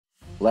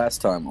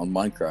Last time on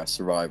Minecraft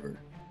Survivor.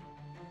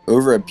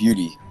 Over at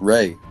Beauty,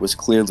 Ray was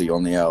clearly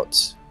on the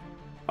outs,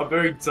 I'm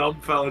very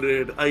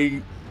dumbfounded.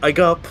 I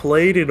got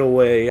played in a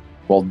way.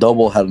 while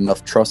Double had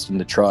enough trust in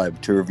the tribe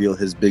to reveal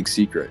his big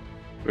secret.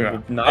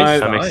 Yeah. Nice,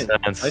 That fine. makes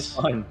sense. Nice,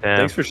 fine. Damn.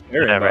 Thanks for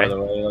sharing, Yeah, by right.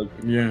 the way. Like,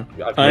 Yeah.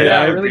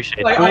 I really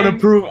appreciate like, that.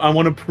 I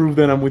want to prove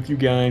that I'm with you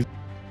guys.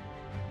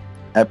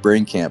 At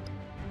Brain Camp,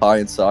 Pie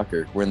and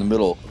Soccer were in the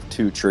middle of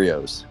two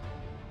trios.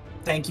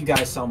 Thank you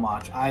guys so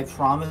much. I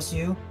promise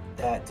you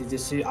that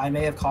I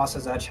may have cost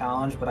us that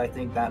challenge, but I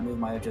think that move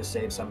might have just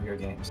saved some of your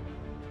games.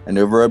 And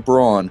over at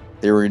Brawn,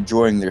 they were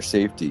enjoying their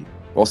safety,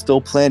 while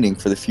still planning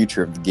for the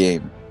future of the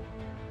game.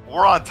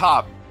 We're on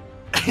top.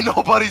 Ain't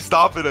nobody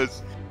stopping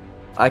us.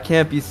 I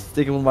can't be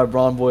sticking with my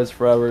Brawn boys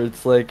forever.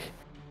 It's like,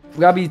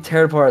 we gotta be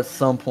teared apart at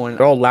some point.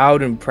 They're all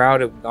loud and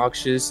proud,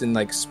 obnoxious, and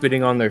like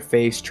spitting on their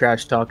face,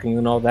 trash talking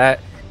and all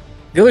that.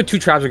 The other two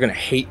tribes are gonna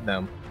hate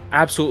them.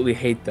 Absolutely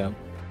hate them.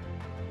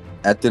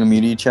 At the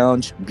immunity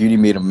challenge, Beauty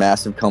made a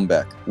massive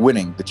comeback,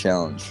 winning the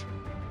challenge.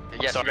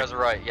 Yes, you guys are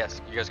right. Yes,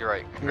 you guys are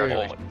right.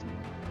 Congratulations.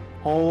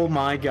 Oh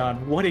my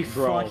god, what a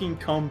Bro. fucking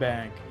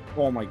comeback.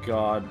 oh my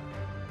god.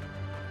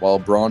 While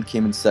Brawn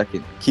came in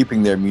second,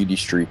 keeping their immunity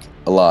streak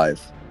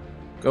alive.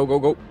 Go, go,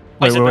 go.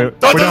 Wait. We're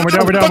done.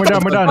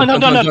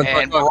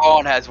 And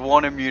Brawn has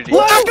one immunity.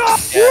 Let's go!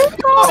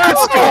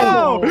 Let's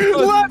go!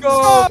 Let's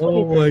go!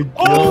 Oh my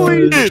god.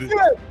 Holy shit!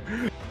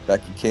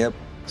 Back at camp,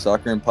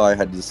 Soccer and Pie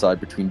had to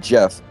decide between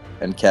Jeff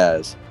and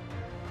Kaz.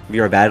 We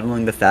are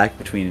battling the fact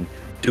between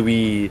do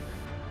we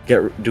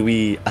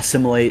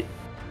assimilate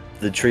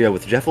the trio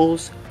with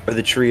Jeffels or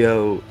the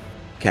trio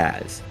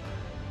Kaz?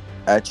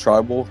 At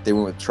Tribal, they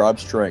went with Tribe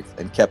Strength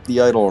and kept the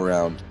idol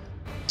around,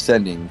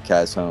 sending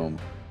Kaz home.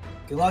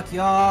 Good luck,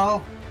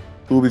 y'all.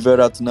 Who will be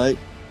voted out tonight?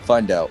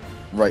 Find out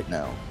right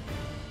now.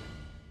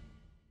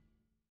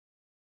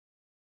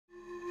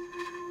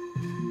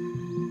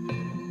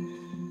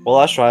 Well,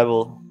 last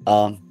tribal,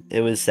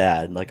 it was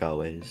sad like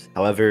always.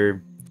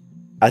 However,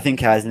 I think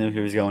Kaz knew he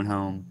was going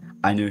home.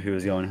 I knew he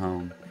was going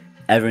home.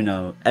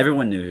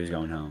 Everyone knew he was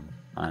going home,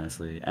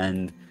 honestly,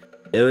 and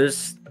it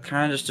was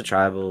kind of just a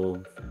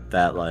tribal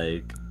that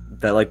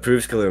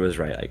proves Killer was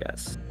right, I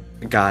guess.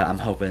 God, I'm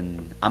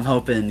hoping,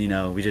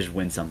 we just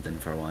win something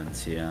for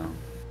once,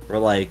 We're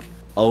like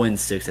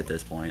 0-6 at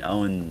this point.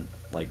 Owen,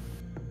 I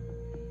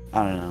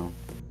don't know.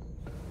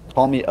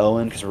 Call me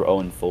Owen because we're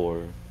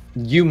 0-4.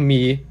 You,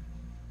 me,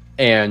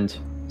 and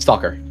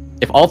Stalker.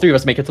 If all three of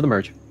us make it to the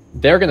merge,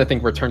 they're gonna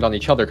think we're turned on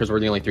each other because we're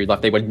the only three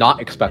left. They would not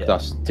expect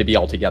us to be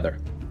all together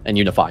and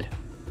unified.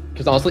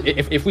 Because honestly,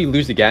 if we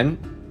lose again,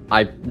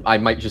 I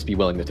might just be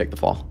willing to take the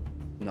fall.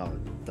 No.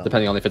 Don't.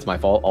 Depending on if it's my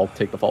fault, I'll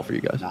take the fall for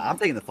you guys. Nah, I'm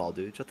taking the fall,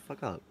 dude. Shut the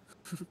fuck up.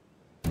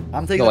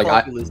 I'm taking the fall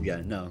if we lose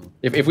again. No.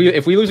 If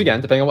we lose again,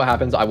 depending on what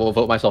happens, I will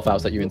vote myself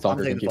out so that you and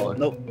Stalker can keep on.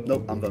 Nope.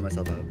 I'm voting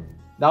myself out.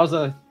 That was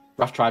a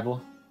rough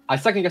tribal. I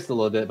second guessed a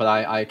little bit, but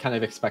I kind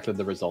of expected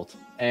the result.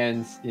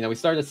 And we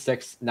started at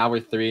 6, now we're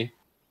 3.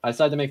 I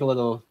decided to make a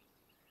little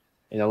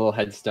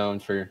headstone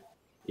for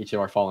each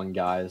of our fallen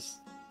guys.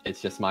 It's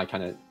just my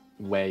kind of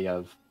way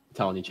of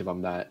telling each of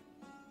them that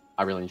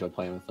I really enjoyed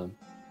playing with them,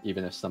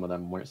 even if some of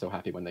them weren't so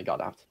happy when they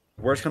got out.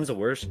 Worst comes to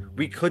worst,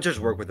 we could just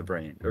work with the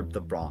brain or the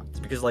bronze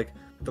because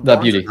the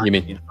beauty. You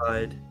mean?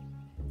 Unified.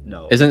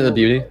 No. Isn't it the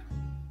beauty?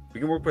 We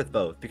can work with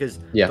both because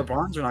the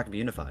bronze are not gonna be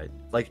unified.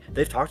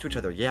 They've talked to each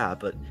other,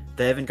 but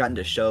they haven't gotten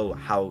to show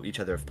how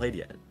each other have played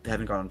yet. They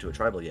haven't gone into a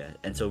tribal yet,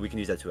 and so we can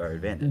use that to our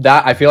advantage.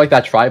 I feel like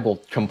that tribe will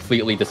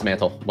completely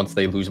dismantle once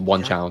they lose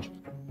one challenge.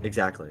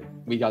 Exactly.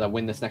 We gotta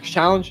win this next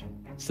challenge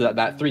so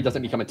that 3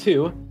 doesn't become a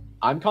 2.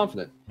 I'm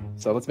confident.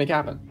 So let's make it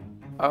happen.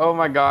 Oh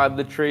my god,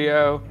 the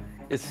trio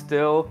is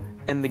still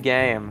in the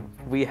game.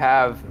 We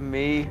have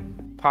me,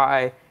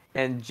 Pie,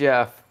 and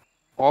Jeff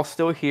all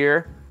still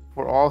here.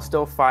 We're all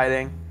still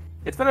fighting.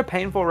 It's been a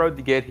painful road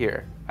to get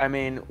here. I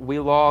mean, we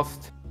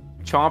lost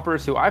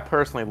Chompers, who I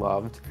personally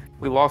loved.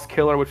 We lost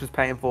Killer, which was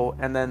painful.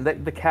 And then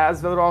the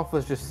Kaz vote off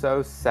was just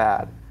so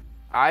sad.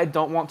 I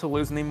don't want to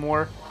lose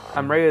anymore.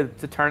 I'm ready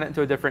to turn it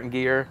into a different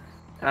gear.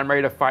 And I'm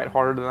ready to fight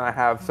harder than I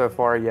have so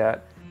far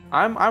yet.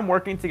 I'm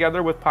working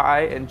together with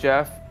Pie and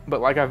Jeff, but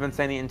like I've been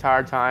saying the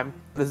entire time,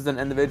 this is an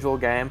individual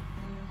game,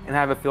 and I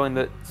have a feeling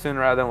that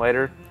sooner rather than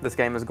later, this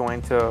game is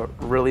going to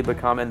really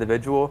become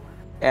individual,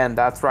 and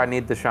that's where I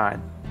need to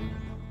shine.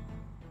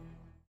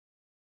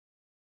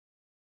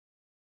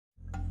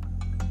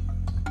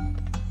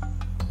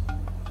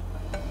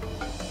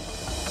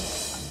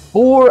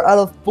 Four out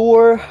of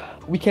 4.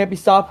 We can't be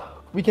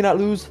stopped. We cannot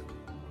lose.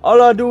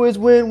 All I do is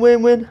win,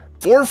 win, win.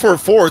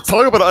 4-4-4.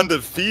 Talk about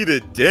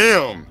undefeated.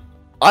 Damn.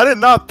 I did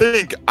not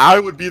think I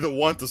would be the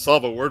one to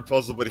solve a word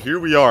puzzle, but here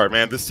we are,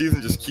 man. This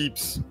season just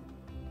keeps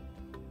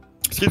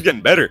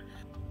getting better.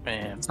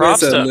 Man,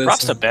 props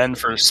to Ben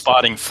for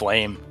spotting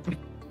flame.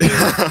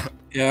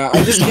 Yeah,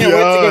 I just can't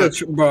wait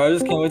to go to I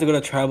just can't wait to go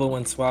to tribal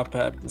when swap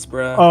happens,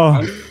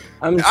 bro.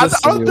 I'm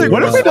just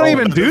what if we don't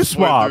even do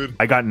swap?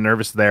 I got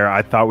nervous there.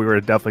 I thought we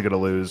were definitely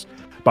going to lose,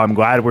 but I'm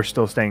glad we're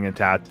still staying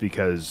intact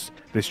because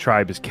this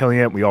tribe is killing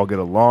it. We all get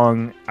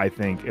along. I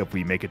think if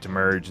we make it to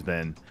merge,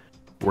 then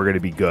we're going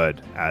to be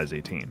good as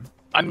a team.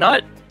 I'm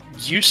not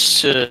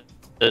used to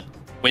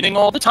winning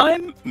all the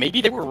time. Maybe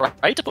they were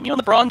right to put me on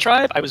the Brawn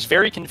tribe. I was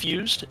very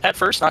confused at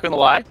first, not going to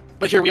lie.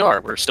 But here we are.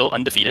 We're still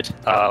undefeated.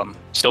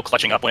 Still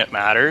clutching up when it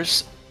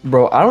matters.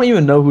 Bro, I don't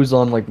even know who's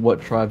on like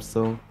what tribe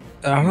still.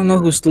 I don't know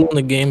who's still in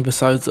the game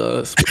besides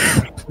us.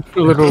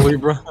 Literally,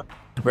 bro.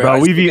 Bro,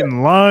 we've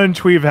eaten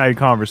lunch. We've had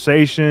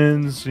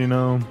conversations. You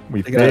know,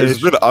 we fished.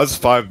 It's been us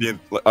 5 being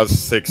us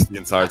 6 the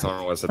entire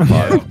time. I said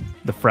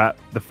 5.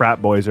 The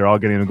frat boys are all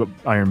getting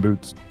iron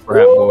boots.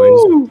 Frat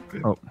boys.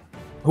 Oh.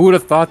 Who would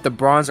have thought the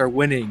Brawns are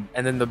winning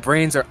and then the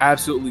Brains are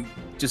absolutely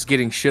just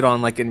getting shit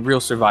on like in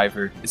real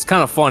Survivor? It's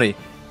kind of funny.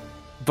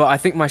 But I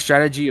think my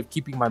strategy of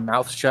keeping my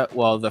mouth shut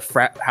while the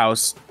frat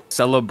house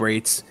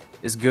celebrates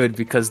is good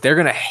because they're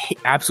going to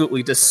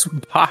absolutely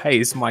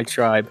despise my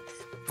tribe.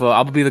 But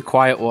I'll be the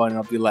quiet one and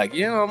I'll be like,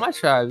 you know, my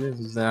tribe,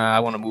 I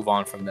want to move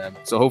on from them.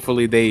 So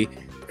hopefully they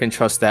can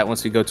trust that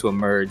once we go to a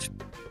merge.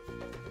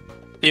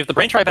 If the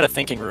Brain Tribe had a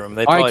thinking room,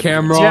 they'd Hi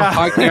camera, yeah.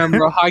 hi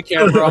camera, hi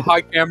camera,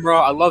 hi camera.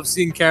 I love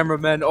seeing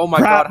cameramen. Oh my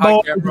god,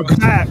 hi camera.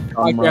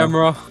 Hi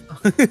camera.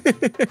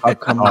 Oh,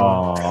 come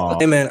on.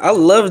 Hey man, I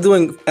love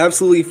doing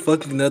absolutely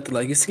fucking nothing.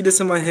 Like you see this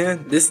in my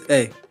hand? This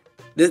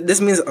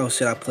means oh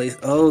shit, I placed.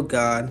 Oh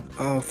god.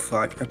 Oh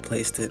fuck, I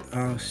placed it.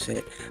 Oh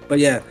shit. But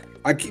yeah,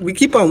 we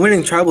keep on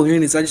winning tribal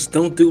units. I just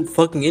don't do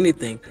fucking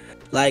anything.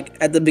 Like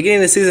at the beginning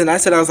of the season, I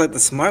said I was like the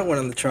smart one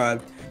in the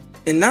tribe.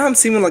 And now I'm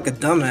seeming like a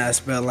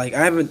dumbass, bro. Like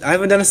I haven't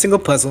done a single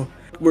puzzle.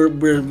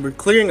 We're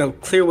clearing a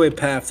clear way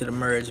path to the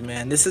merge,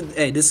 man. This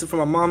is for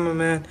my mama,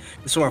 man.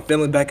 This is for my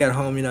family back at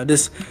home. You know,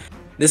 this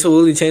will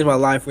really change my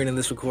life reading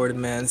this recorded,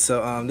 man.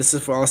 So this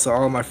is for also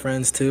all my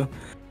friends too.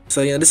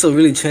 So you know, this will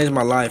really change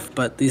my life.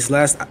 But these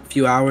last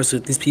few hours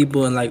with these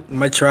people and like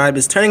my tribe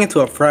is turning into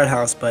a frat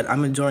house. But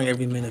I'm enjoying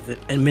every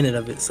minute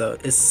of it. So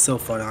it's so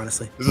fun,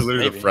 honestly. This is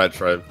literally a frat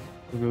tribe.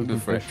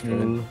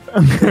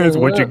 It's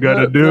what you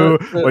gonna do?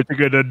 What you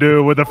gonna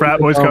do when the frat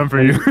boys come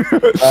for you?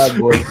 Frat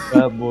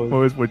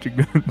boys. What you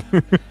gonna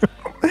do?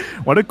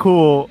 What a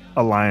cool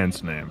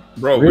alliance name,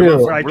 bro. We're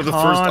the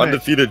first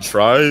undefeated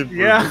tribe.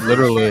 Yeah,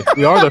 literally,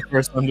 we are the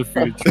first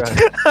undefeated tribe.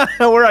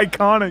 We're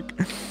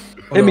iconic.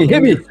 Hit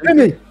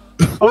me!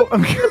 Oh,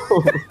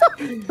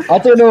 I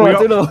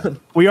don't know.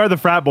 We are the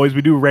frat boys.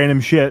 We do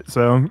random shit.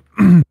 So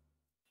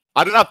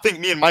I did not think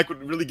me and Mike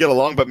would really get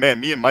along, but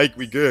man, me and Mike,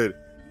 we good.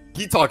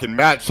 He talking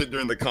mad shit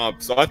during the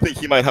comp, so I think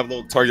he might have a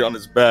little target on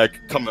his back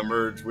come the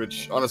merge,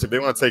 which, honestly, if they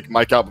want to take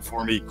Mike out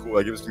before me, cool.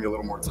 That gives me a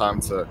little more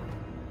time to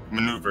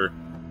maneuver.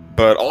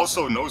 But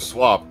also, no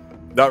swap.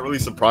 That really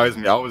surprised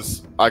me.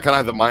 I kind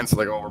of had the mindset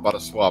like, oh, we're about to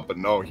swap, but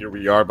no, here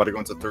we are, about to go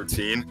into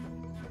 13.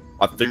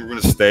 I think we're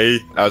going to stay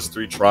as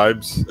 3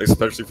 tribes,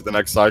 especially for the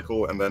next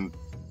cycle, and then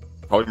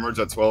probably merge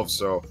at 12.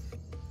 So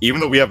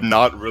even though we have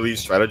not really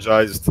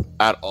strategized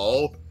at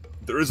all,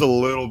 there is a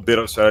little bit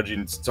of strategy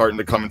starting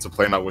to come into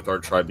play now with our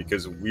tribe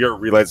because we are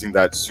realizing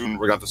that soon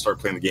we're going to have to start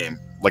playing the game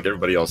like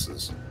everybody else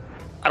is.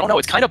 I don't know.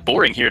 It's kind of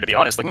boring here, to be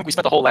honest. Like we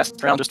spent the whole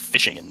last round just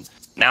fishing, and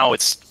now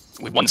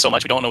we've won so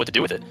much we don't know what to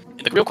do with it.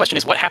 And the real question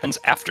is what happens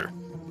after?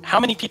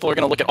 How many people are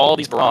going to look at all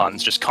these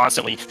Brawns just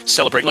constantly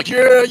celebrating like,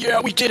 yeah,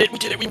 we did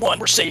it, we won,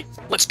 we're safe,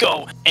 let's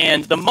go.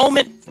 And the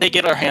moment they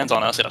get our hands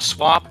on us at a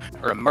swap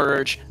or a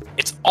merge,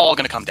 it's all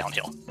going to come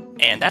downhill.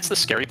 And that's the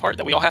scary part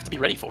that we all have to be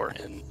ready for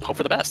and hope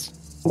for the best.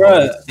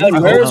 Bruh, at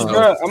merge,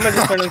 bruh, I'm gonna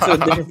just turn into a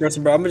different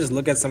person, bro. I'm gonna just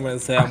look at someone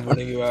and say I'm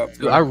winning you out.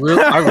 Dude, I really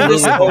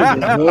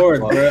bored,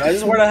 bro. I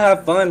just want to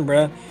have fun,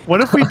 bro.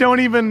 What if we don't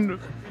even?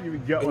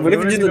 What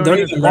if we just don't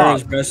even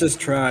merge, bro? It's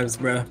just tribes,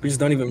 bro. We just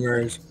don't even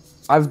merge.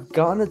 I've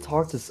gotten to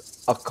talk to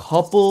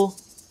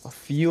a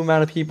few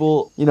amount of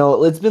people. You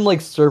know, it's been like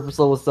surface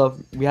level stuff.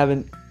 We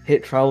haven't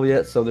hit tribal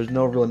yet, so there's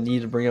no real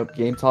need to bring up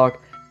game talk.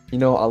 You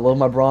know, I love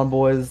my Brawn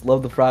boys,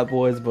 love the frat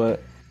boys,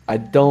 but I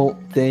don't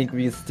think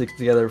we can stick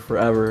together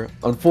forever,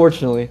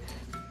 unfortunately.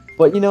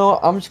 But you know,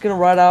 I'm just gonna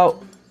ride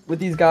out with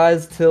these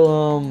guys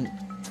till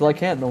I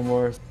can't no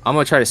more. I'm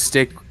gonna try to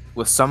stick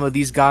with some of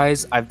these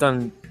guys. I've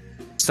done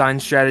sign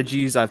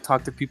strategies. I've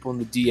talked to people in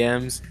the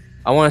DMs.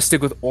 I want to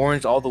stick with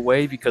Orange all the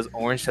way because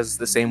Orange has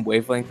the same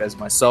wavelength as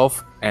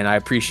myself, and I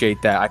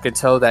appreciate that. I could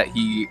tell that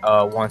he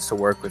wants to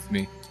work with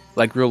me.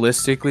 Like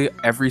realistically,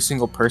 every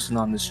single person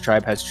on this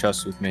tribe has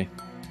trust with me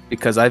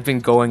because I've been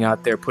going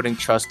out there putting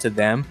trust to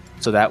them.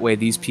 So that way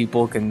these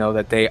people can know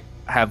that they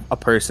have a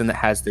person that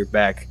has their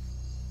back.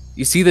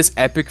 You see this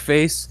epic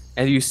face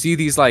and you see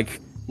these like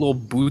little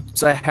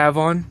boots I have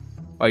on.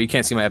 Oh, you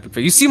can't see my epic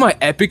face. You see my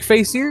epic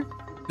face here?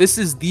 This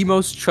is the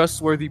most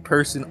trustworthy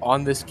person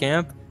on this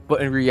camp.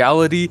 But in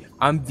reality,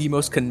 I'm the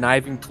most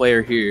conniving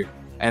player here.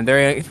 And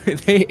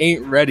they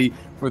ain't ready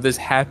for this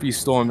happy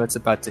storm that's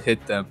about to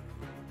hit them.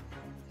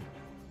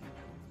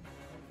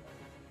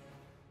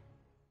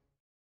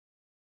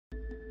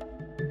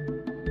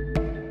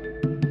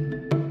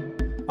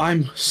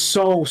 I'm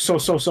so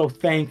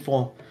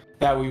thankful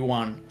that we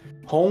won.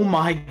 Oh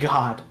my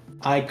god.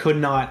 I could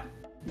not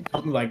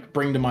like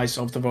bring to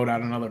myself to vote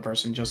out another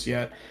person just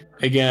yet.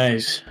 Hey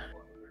guys,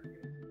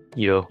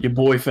 Yo. Your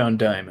boy found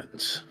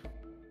diamonds.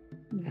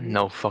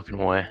 No fucking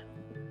way.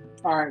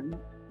 All right.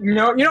 You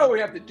know what we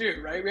have to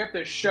do, right? We have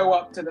to show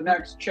up to the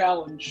next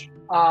challenge,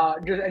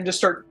 and just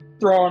start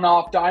throwing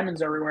off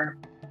diamonds everywhere.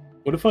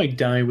 What if I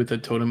die with a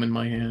totem in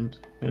my hand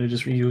and it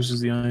just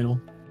reuses the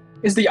idol?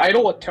 Is the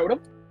idol a totem?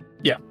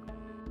 Yeah.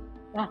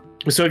 Oh.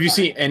 So if you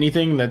see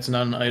anything that's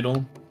not an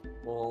idol,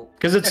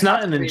 because it's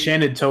not an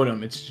enchanted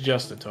totem, it's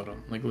just a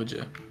totem, like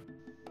legit.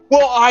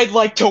 Well, I'd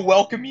like to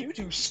welcome you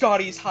to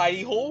Scotty's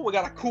hidey hole. We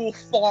got a cool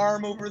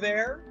farm over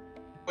there.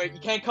 But you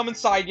can't come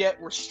inside yet.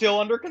 We're still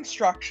under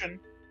construction.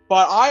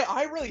 But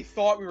I really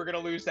thought we were going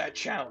to lose that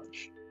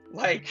challenge.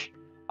 Like,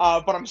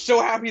 but I'm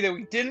so happy that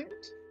we didn't.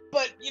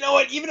 But you know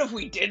what? Even if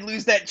we did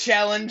lose that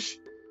challenge,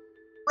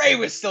 Ray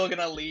was still going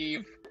to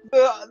leave.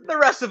 The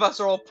rest of us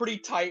are all pretty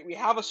tight. We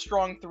have a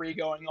strong 3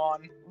 going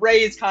on.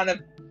 Ray is kind of,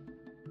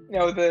 you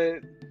know,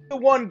 the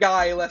one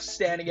guy left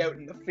standing out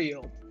in the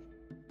field.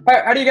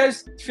 How do you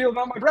guys feel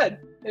about my bread?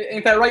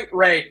 Ain't that right,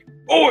 Ray?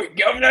 Oi,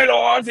 Governor,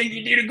 I think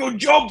you did a good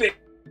job there,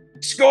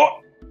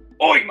 Scott.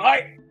 Oi,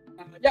 mate.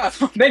 Yeah,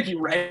 thank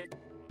you, Ray.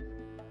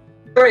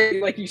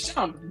 Ray, like, you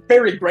sound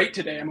very great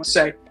today, I must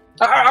say.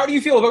 How do you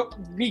feel about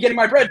me getting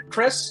my bread,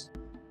 Chris?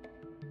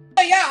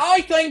 Yeah, I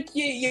think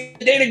you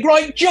did a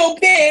great job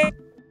there.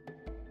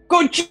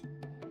 Good job,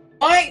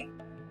 mate.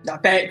 No,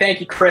 thank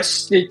you,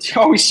 Chris. You're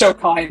always so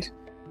kind.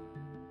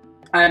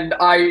 And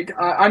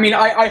I mean,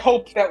 I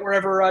hope that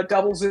wherever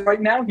Doubles is right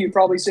now, he'd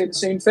probably say the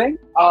same thing.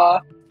 Yeah.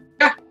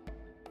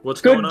 What's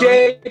good going on?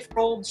 day for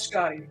old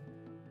Scotty.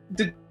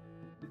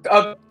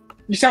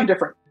 You sound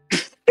different.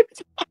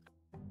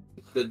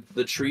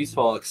 The tree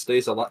talk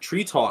stays a lot.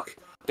 Tree talk.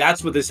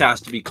 That's what this has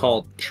to be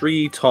called.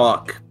 Tree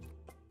talk.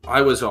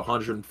 I was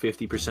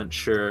 150%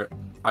 sure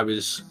I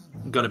was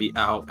gonna be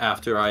out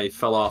after I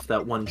fell off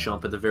that one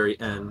jump at the very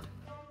end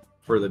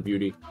for the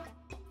beauty.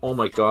 Oh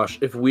my gosh!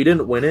 If we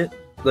didn't win it,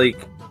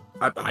 like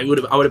I would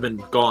have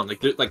been gone.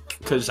 Like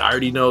because I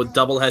already know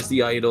Double has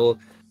the idol.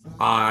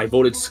 I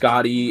voted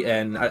Scotty,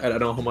 and I don't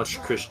know how much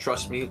Chris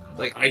trusts me.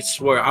 Like I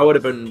swear, I would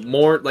have been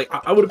more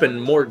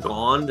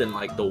gone than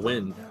like the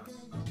win.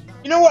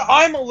 You know what?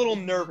 I'm a little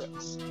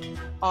nervous.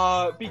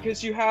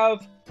 Because you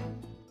have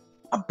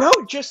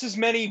about just as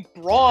many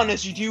brawn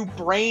as you do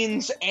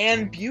brains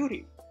and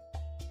beauty.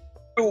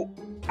 So,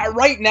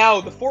 right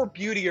now, the 4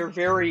 beauty are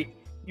very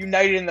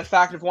united in the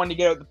fact of wanting to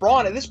get out the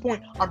brawn. At this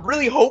point, I'm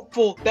really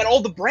hopeful that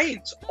all the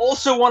brains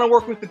also want to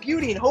work with the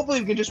beauty, and hopefully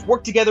we can just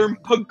work together and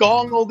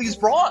pagong all these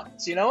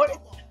brawns, you know?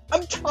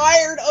 I'm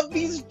tired of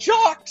these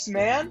jocks,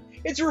 man!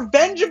 It's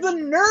Revenge of the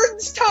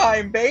Nerds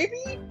time,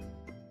 baby!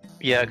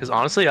 Yeah, because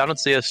honestly, I don't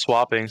see us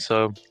swapping,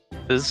 so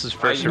this is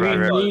first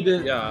Survivor.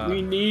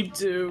 We need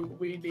to.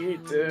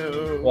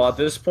 Well, at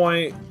this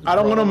point, I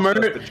don't want to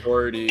merge.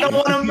 Majority. I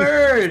don't want to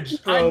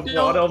merge. Bro,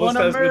 Braun almost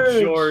has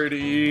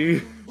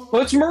majority.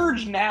 Let's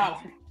merge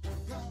now.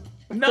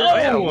 No, oh,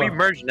 yeah, we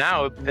merge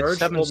now. It's Merge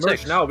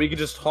 7-6 now. We can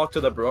just talk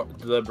to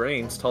the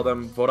brains, tell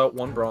them vote out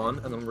 1 brawn,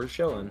 and then we're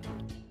chilling.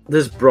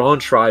 This brawn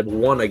tribe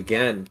won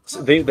again.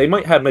 So they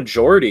might have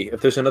majority if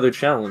there's another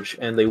challenge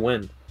and they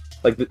win.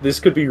 Like this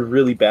could be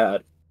really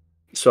bad.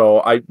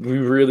 So we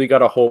really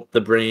gotta hope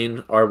the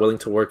brain are willing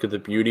to work with the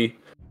beauty,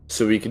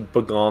 so we can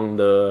pagong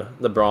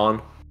the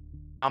brawn.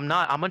 I'm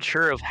not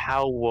sure of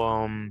how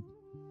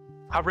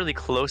really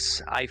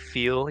close I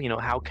feel. You know,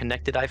 how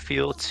connected I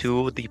feel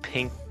to the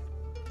pink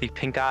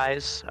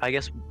eyes, I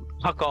guess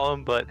I'll call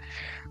them. But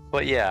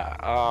yeah.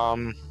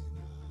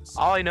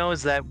 All I know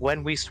is that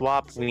when we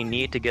swap, we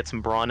need to get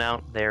some brawn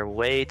out. They're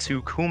way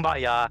too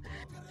kumbaya,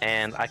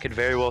 and I could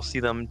very well see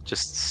them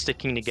just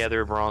sticking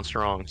together brawn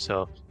strong.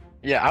 So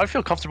yeah, I would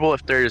feel comfortable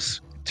if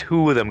there's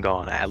 2 of them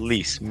gone, at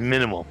least,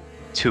 minimal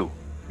 2.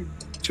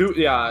 2,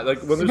 yeah,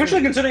 like when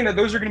especially considering that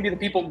those are going to be the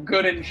people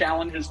good in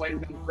challenges later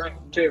in the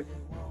round too.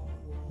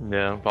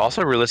 Yeah, but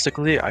also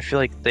realistically, I feel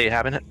like they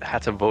haven't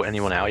had to vote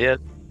anyone out yet,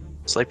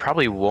 so they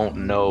probably won't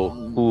know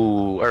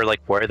who or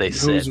like where they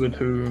sit. Who's with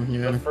who?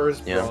 Yeah. The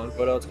first brawn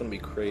vote out's gonna be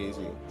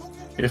crazy.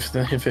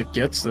 If it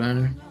gets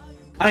there,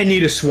 I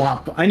need a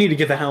swap. I need to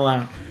get the hell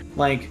out.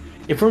 Like,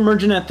 if we're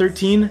merging at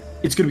 13,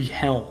 it's gonna be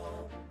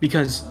hell,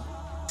 because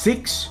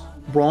 6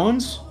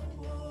 bronze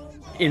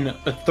in a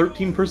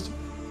 13-person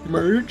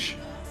merge,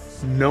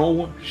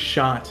 no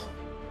shot,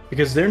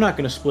 because they're not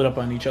gonna split up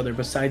on each other.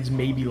 Besides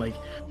maybe like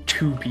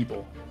 2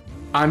 people.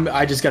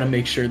 I just gotta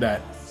make sure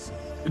that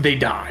they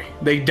die.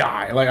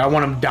 Like, I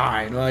want them to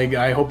die. Like,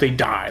 I hope they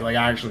die. Like,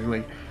 actually,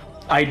 like,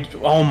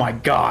 oh my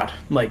god.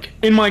 Like,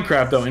 in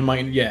Minecraft though, in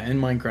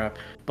Minecraft.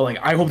 But like,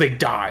 I hope they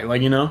die.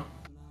 Like, you know.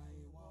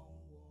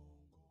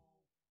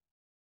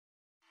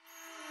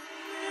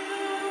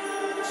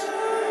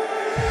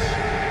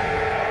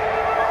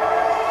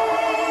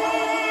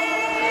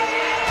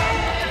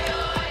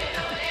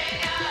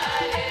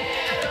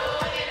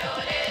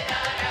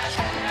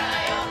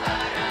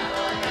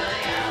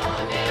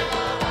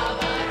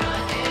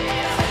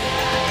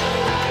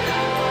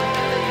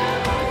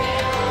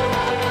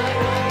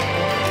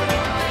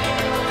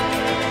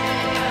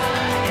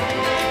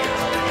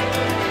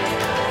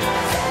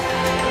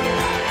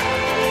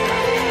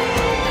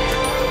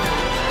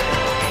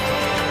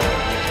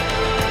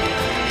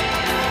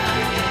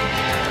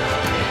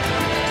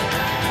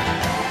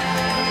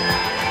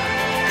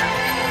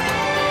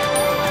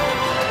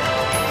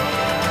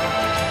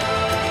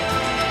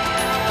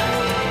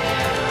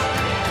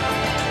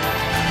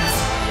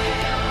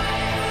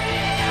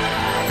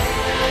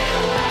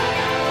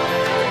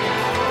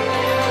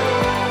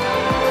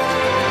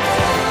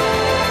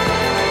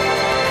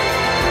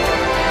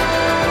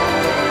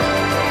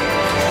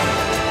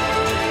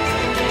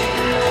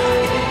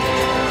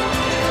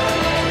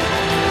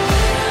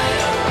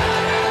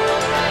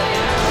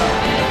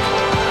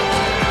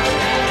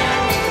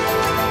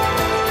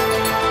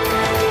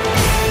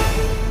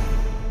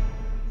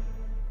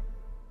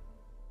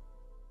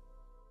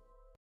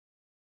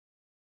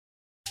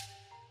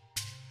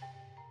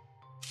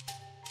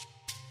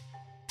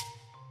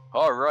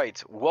 All right,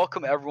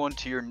 welcome everyone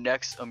to your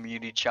next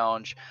immunity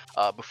challenge.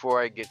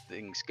 Before I get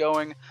things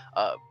going,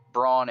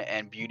 Brawn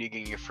and Beauty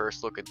getting your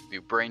first look at the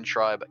new Brain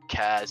Tribe.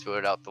 Kaz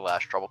voted out the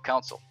last Tribal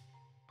Council.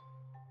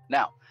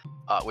 Now,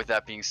 with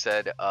that being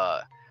said,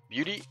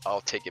 Beauty,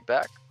 I'll take it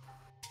back.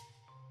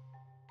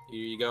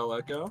 Here you go,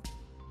 Echo.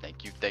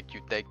 Thank you, thank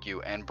you, thank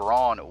you. And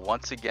Brawn,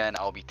 once again,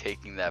 I'll be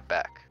taking that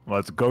back.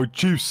 Let's go,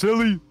 Chief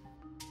Silly.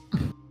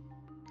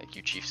 Thank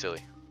you, Chief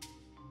Silly.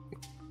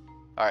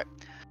 All right,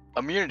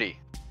 immunity,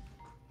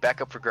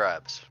 back up for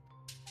grabs.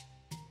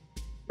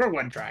 For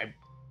one tribe.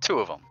 2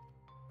 of them.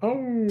 Oh,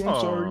 I'm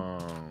sorry.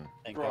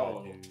 Thank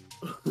God,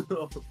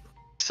 dude.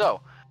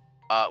 So,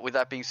 with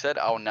that being said,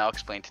 I will now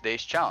explain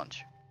today's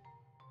challenge.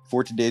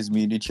 For today's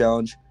immunity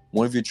challenge,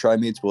 one of your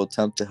trimates will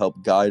attempt to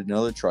help guide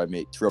another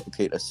trimate to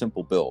replicate a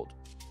simple build.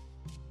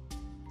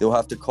 They'll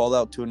have to call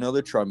out to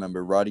another tribe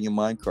member riding a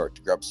minecart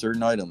to grab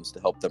certain items to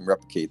help them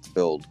replicate the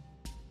build.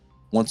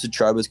 Once the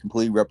tribe has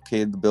completely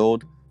replicated the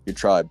build, your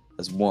tribe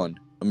has won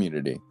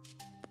immunity.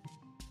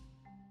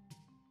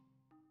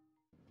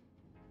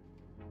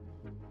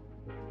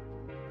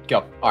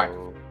 Go.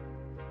 Alright.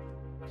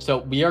 So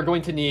we are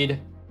going to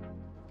need...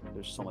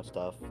 There's so much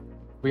stuff.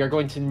 We are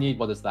going to need...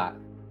 What is that?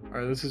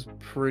 Alright, this is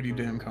pretty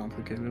damn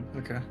complicated.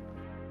 Okay.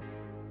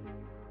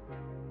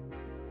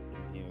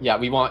 Yeah,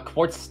 we want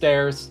quartz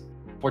stairs,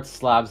 quartz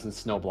slabs, and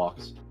snow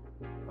blocks.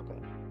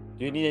 Okay.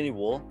 Do you need any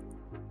wool?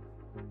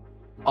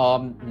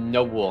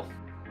 No wool.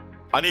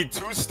 I need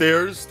 2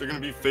 stairs. They're gonna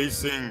be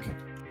facing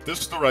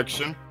this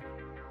direction.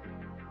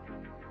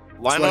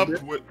 Line up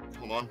with...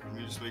 Hold on. Let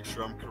me just make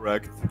sure I'm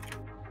correct.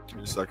 Give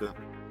me a second.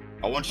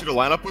 I want you to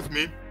line up with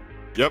me.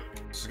 Yep.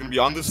 This is gonna be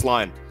on this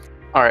line.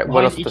 All right.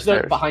 What else? The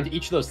stairs? Behind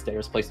each of those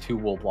stairs, place 2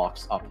 wool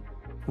blocks up.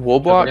 Wool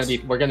blocks?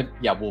 We're gonna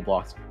wool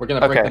blocks. We're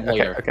gonna break them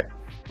later. Okay.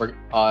 We're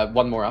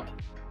one more up.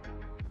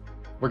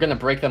 We're gonna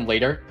break them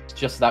later,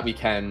 just so that we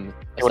can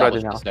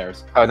establish the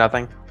stairs. Oh,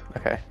 nothing.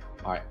 Okay.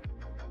 All right.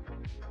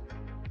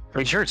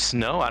 Are you sure it's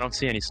snow? I don't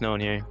see any snow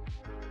in here.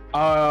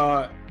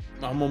 I'm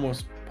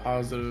almost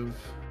positive.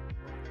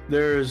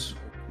 There's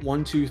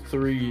 1, 2,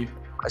 3.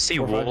 I see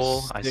 4, 5,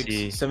 wool. 6, I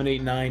see 7,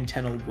 8, 9,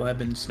 10,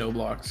 11 snow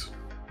blocks.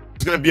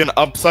 It's gonna be an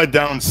upside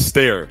down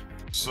stair.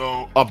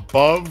 So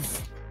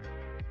above...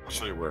 I'll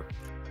show you where.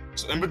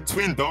 So in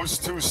between those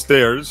 2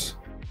 stairs...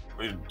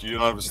 Wait, do you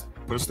not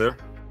have put a stair?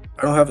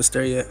 I don't have a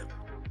stair yet.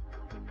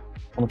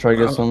 I'm gonna try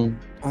to get some.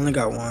 Only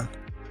got 1.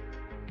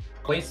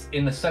 Place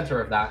in the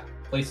center of that.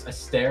 Place a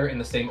stair in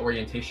the same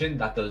orientation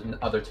that the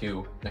other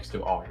 2 next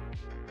to are.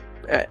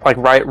 Like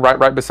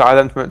right beside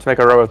them to make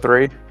a row of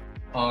 3.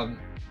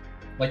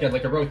 Like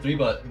a row of 3,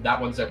 but that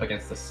one's up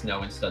against the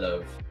snow instead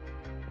of.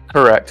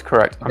 Correct.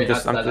 Okay,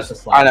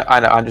 I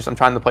know. I'm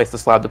trying to place the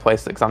slab to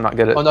place it because I'm not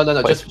good at. Oh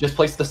no! Just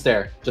place the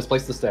stair. Just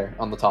place the stair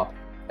on the top,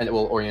 and it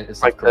will orient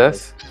itself like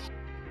this.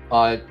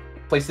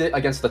 Place it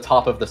against the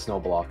top of the snow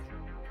block,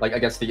 like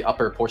against the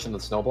upper portion of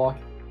the snow block.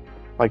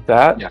 Like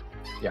that. Yeah.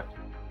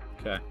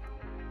 Okay.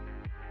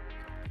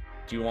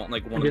 Do you want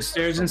like one? Just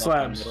stairs and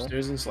slabs.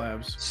 Stairs and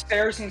slabs.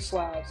 Stairs and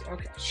slabs.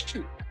 Okay,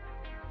 shoot.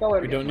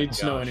 We don't need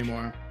snow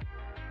anymore.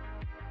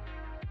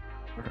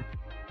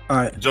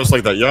 Alright. Just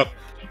like that, yep.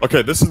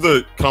 Okay, this is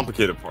the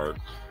complicated part.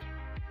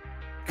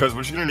 Because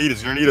what you're gonna need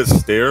is you're gonna need a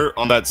stair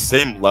on that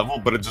same level,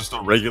 but it's just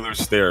a regular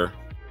stair.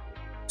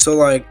 So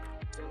like,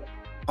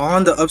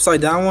 on the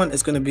upside down one,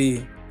 it's gonna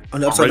be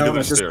on the upside down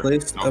one. Just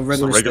place a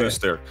regular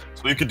stair.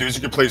 So what you could do is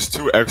you could place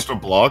 2 extra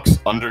blocks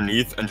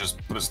underneath and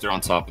just put a stair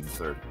on top of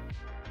the 3rd.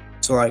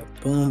 So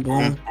like, boom,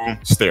 boom, boom,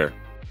 stair.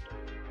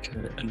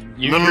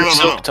 No.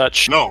 Silk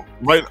touch. No,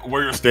 right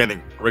where you're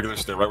standing. Regular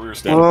stair, right where you're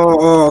standing.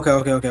 Oh,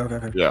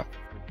 okay. Yeah.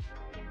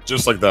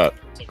 Just like that.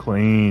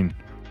 Clean.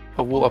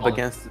 A wool up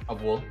against a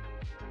wool.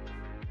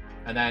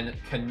 And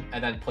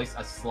then place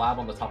a slab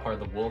on the top part of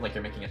the wool like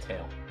you're making a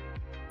tail.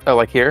 Oh,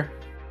 like here?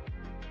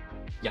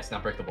 Yes,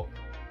 not breakable.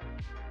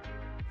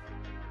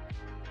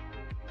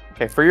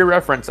 Okay, for your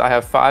reference, I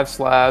have 5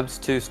 slabs,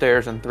 2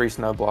 stairs, and 3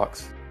 snow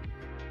blocks.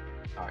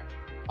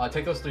 Alright.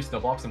 Take those 3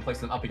 snow blocks and place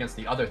them up against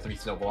the other 3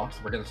 snow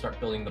blocks. We're gonna start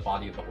building the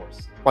body of the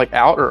horse. Like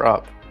out or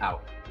up?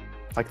 Out.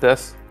 Like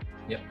this?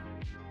 Yep.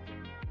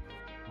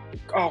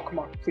 Oh, come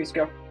on. Please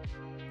go.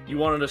 You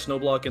wanted a snow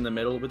block in the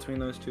middle between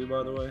those 2,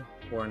 by the way?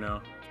 Or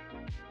no?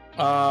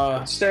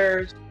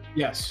 Stairs.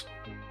 Yes.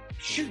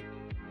 Shoot.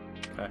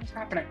 Okay. What's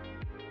happening?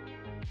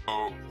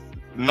 So,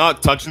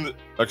 not touching the...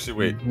 Actually,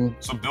 wait.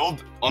 So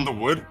build on the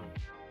wood.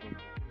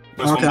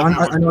 Okay,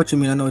 I know what you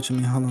mean.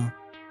 Hold on.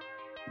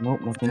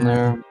 Nope, nothing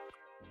there.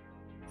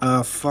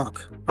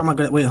 Fuck. Oh my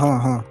god. Wait, hold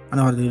on. I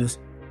know how to do this.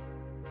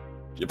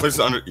 You place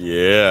it under...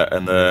 Yeah,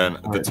 and then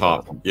at the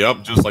top.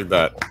 Yep, just like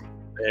that.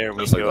 There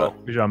we just go.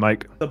 Like Good job,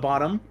 Mike. The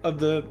bottom of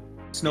the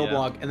snow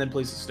block and then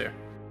place a stair.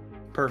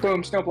 Perfect.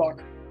 Boom, snow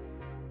block.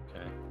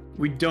 Okay.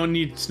 We don't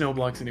need snow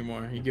blocks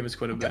anymore. You give us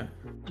quite a bit.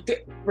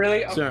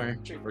 Really? Okay. Sorry.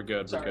 We're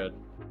good. Sorry. We're good.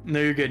 No,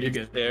 you're good. You're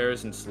good.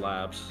 Stairs and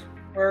slabs.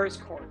 Where's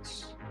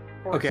quartz?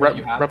 Okay.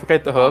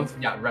 Replicate the hoof.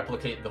 Yeah,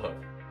 replicate the hoof.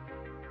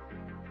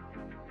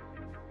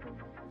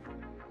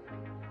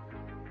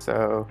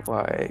 So,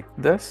 like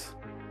this?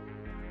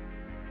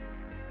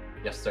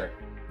 Yes, sir.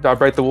 Do I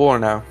break the wall or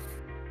no?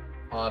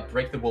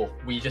 Break the wool.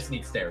 We just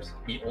need stairs.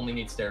 We only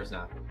need stairs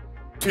now.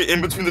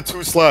 In between the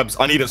two slabs,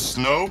 I need a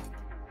snow.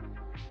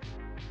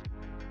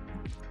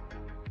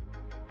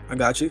 I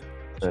got you.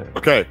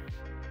 Okay.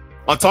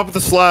 On top of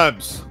the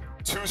slabs,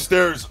 2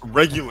 stairs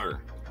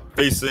regular,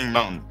 facing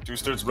mountain. 2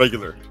 stairs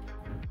regular.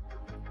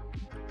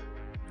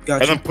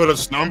 Got and you. then put a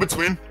snow in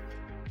between.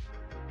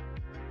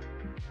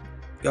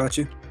 Got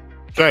you.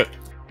 Okay.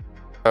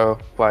 Oh,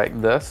 like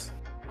this?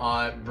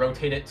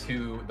 Rotate it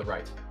to the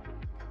right.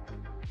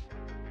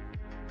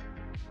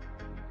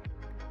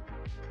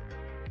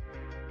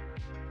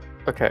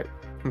 Okay,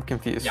 I'm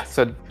confused. Yes.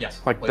 So,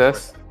 yes. like place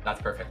this? where-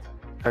 That's perfect.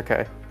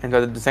 Okay. And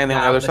do the same thing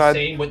on the Now, other side? The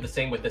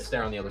same with this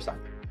stair on the other side.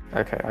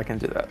 Okay, I can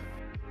do that.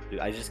 Dude,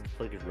 I just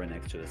clicked right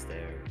next to a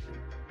stair.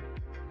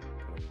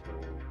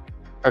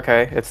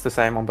 Okay, it's the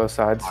same on both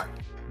sides.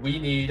 We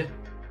need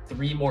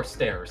 3 more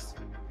stairs,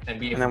 and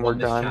we have And then won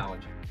we're this done.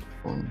 challenge.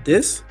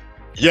 This?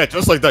 Yeah,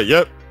 just like that.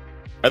 Yep.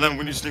 And then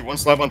we just need 1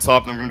 slab on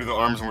top, and then we're gonna do the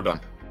arms, and we're done.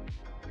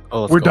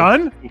 Oh, we're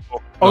done?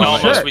 Oh No,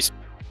 shit!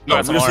 No,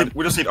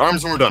 we just need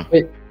arms, and we're done.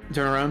 Wait,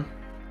 turn around.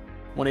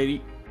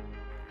 180.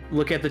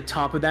 Look at the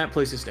top of that.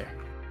 Place a stair.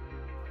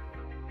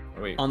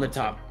 Wait. On the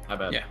top. I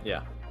bet. Yeah.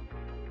 Yeah.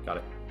 Got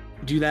it.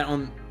 Do that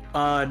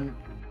on.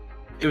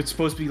 It was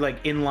supposed to be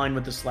like in line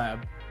with the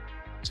slab.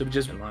 So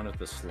just in line with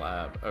the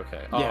slab.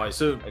 Okay. Yeah. Oh, I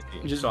so see.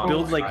 I see. just So on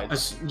build both like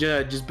sides.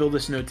 just build a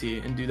snow tee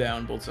and do that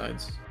on both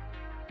sides.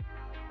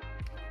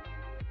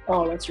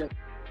 Oh, that's right.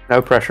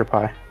 No pressure,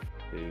 Pie.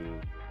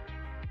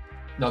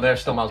 No, they're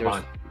still miles There's-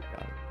 behind.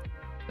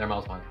 They're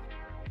miles behind.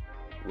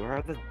 Where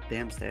are the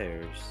damn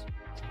stairs?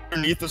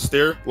 Underneath the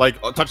stair,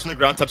 like touching the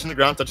ground, touching the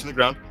ground, touching the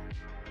ground.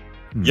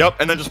 Yep,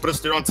 and then just put a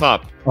stair on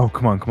top. Oh,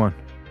 come on, come on.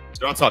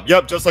 Stair on top.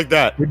 Yep, just like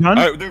that. We're done?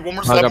 All right, do one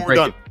more slab and we're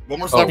done. One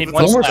more slab. with the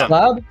One more touchdown.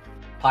 slab?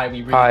 Pie, we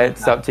really Pie, need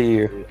it's that. up to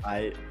you.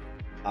 Dude,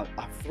 I'm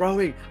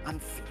throwing. I'm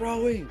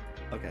throwing.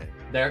 Okay.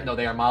 They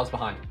are miles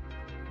behind.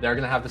 They're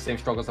gonna have the same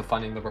struggles of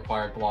finding the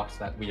required blocks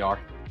that we are.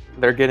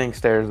 They're getting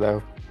stairs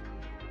though.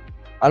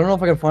 I don't know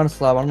if I can find a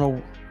slab. I don't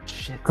know.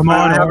 Shit. Come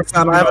on. I have a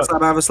slab. I have a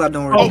slab. I have a slab.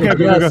 Don't worry. Okay,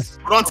 okay, okay.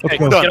 We're on Okay,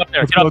 we're done. get up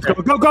there, get up there.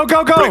 Go, go,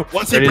 go, go! Break.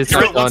 Once he Ready to breaks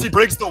start, the, once done. he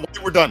breaks the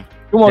white, we're done.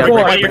 Come on, Yeah, come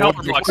ready on. your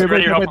helper blocks.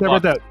 Ready your helper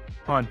blocks.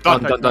 Come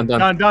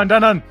on. Done,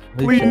 Done.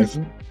 Please.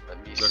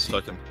 Let's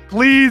check him.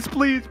 Please,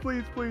 please,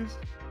 please, please.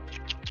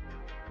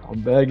 I'm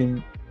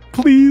begging.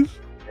 Please.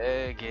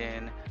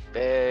 Begging.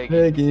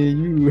 Begging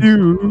you.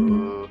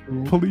 You.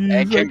 Please.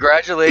 And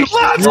congratulations.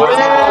 Let's go!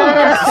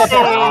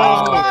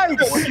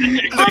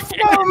 Let's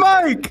go,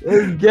 Mike!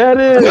 Let's get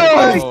it.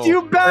 Mike,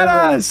 you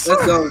badass!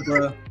 Let's go,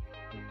 bro.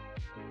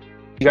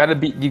 You gotta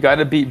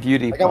beat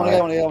Beauty. I got one. I Pie.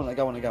 got one. I got one. I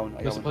got one. I got one.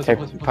 I got one.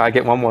 Okay, Pie,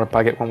 get one more.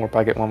 Pie, get one more.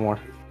 Pie, get one more.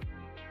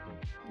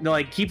 No,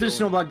 like keep the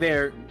snow block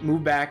there.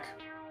 Move back.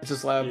 It's a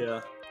slab.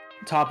 Yeah.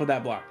 Top of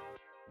that block.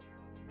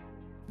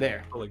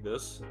 There. Like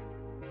this.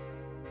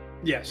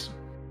 Yes.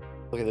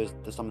 Okay,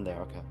 there's something there.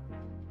 Okay.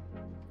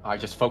 Alright,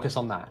 just focus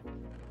on that.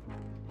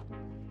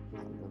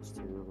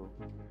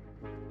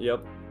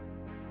 Yep.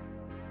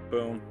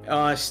 Boom.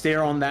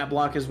 Stair on that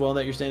block as well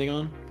that you're standing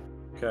on.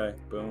 Okay.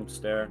 Boom.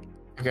 Stair.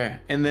 Okay,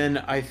 and then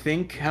I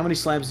think how many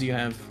slabs do you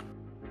have?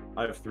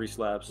 I have 3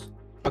 slabs.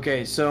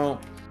 Okay, so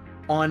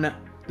on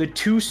the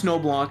 2 snow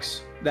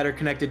blocks that are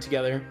connected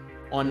together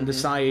on the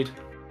side,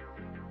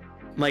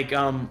 like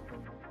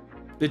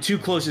the 2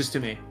 closest to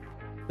me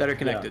that are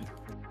connected.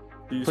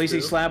 These Place a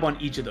 2? slab on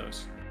each of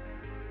those.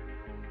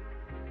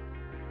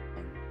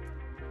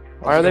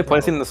 Why are they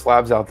placing the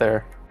slabs out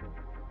there?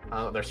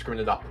 They're screwing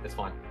it up. It's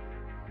fine.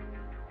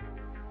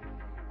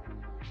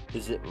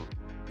 Is it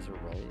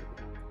right?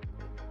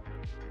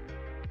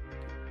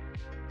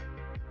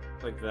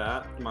 Like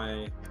that.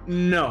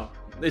 No,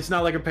 it's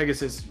not like a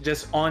Pegasus,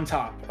 just on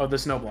top of the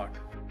snow block.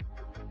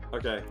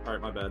 Okay. All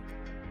right. My bad.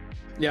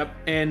 Yep,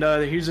 and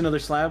here's another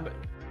slab.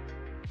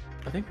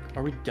 I think,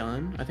 are we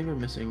done? I think we're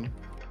missing.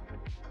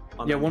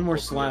 On Yeah, the- one more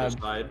on the other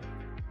slab. side.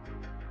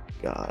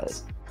 God.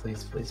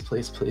 Please, please,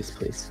 please, please,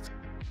 please.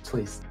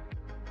 Please.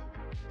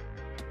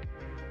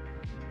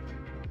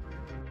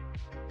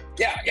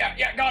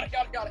 Yeah.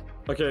 Got it.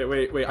 Okay.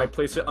 Wait. I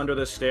place it under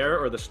the stair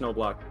or the snow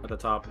block at the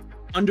top.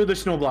 Under the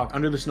snow block,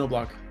 under the snow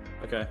block.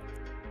 Okay.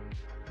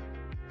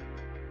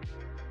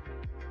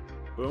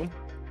 Boom.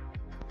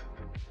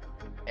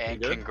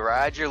 And good?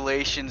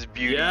 congratulations,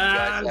 Beauty.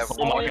 Yes! You guys have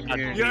Oh my won God.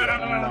 immunity Yes!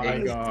 Oh my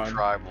in God.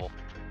 tribal.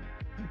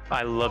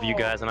 I love you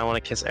guys, and I want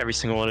to kiss every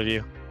single one of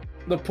you.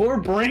 The poor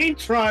brain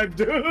tribe,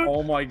 dude.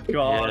 Oh my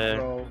god, Yeah.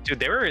 bro. Dude,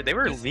 they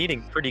were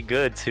leading pretty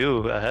good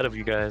too, ahead of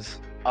you guys.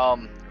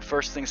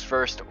 First things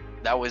first,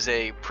 that was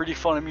a pretty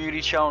fun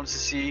immunity challenge to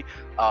see,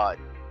 but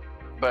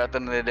at the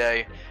end of the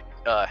day,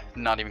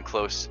 not even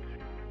close.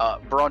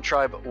 Brawn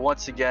Tribe,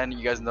 once again,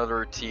 you guys know the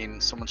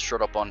routine. Someone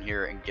strut up on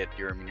here and get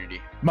your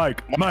immunity.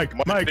 Mike. Can I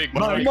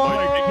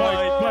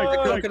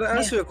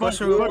ask you a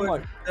question real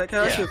quick? Can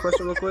I ask you a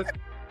question real quick?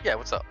 Yeah,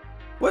 what's up?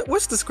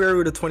 What's the square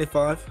root of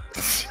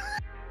 25?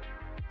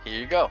 Here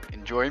you go.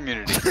 Enjoy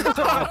immunity. Let's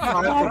go,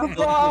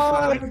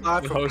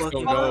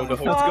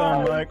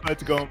 Mike.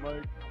 Let's go,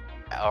 Mike.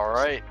 All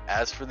right.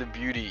 As for the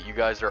beauty, you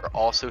guys are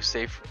also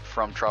safe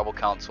from tribal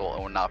council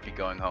and will not be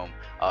going home.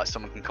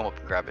 Someone can come up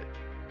and grab it.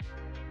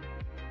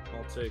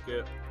 I'll take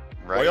it.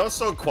 Right. Why y'all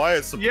so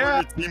quiet? Support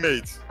your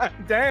teammates.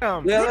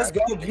 Damn. Yeah, let's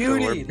go,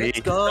 Beauty. Let's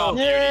go.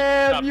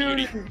 Yeah,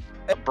 Beauty.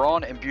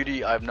 Brawn and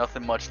Beauty, I have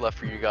nothing much left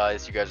for you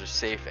guys. You guys are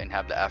safe and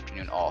have the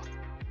afternoon off.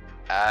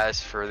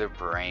 As for the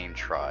Brain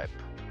Tribe,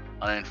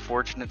 an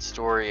unfortunate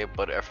story,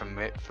 but a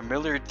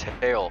familiar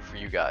tale for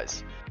you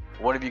guys.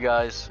 One of you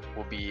guys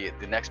will be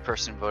the next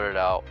person voted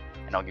out,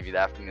 and I'll give you the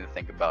afternoon to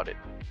think about it.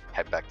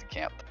 Head back to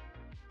camp.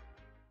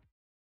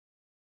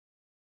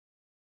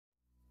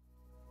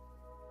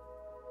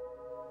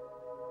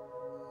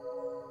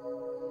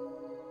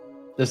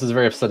 This is a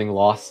very upsetting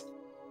loss.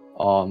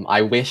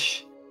 I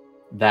wish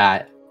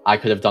that I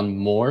could have done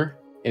more.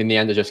 In the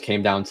end, it just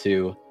came down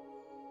to,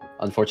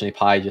 unfortunately,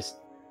 Pi just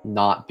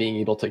not being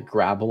able to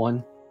grab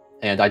one.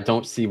 And I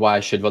don't see why I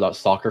should vote out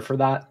Soccer for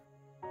that.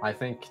 I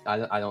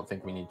don't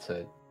think we need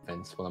to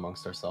fence one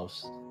amongst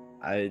ourselves.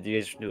 Do you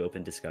guys do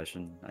open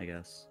discussion, I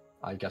guess?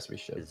 I guess we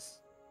should.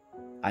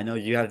 I know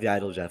you have the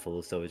idol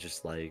Jeffel, so it's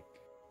just like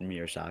me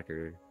or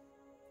Soccer.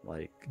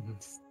 Like,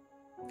 it's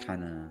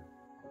kind of...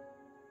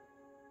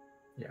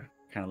 Yeah.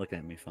 Kind of looking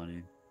at me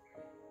funny.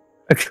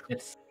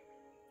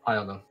 I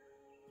don't know.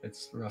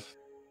 It's rough.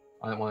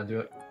 I don't want to do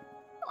it.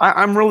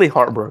 I'm really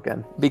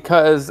heartbroken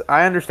because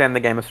I understand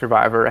the game of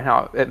Survivor and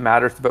how it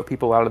matters to vote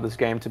people out of this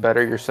game to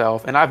better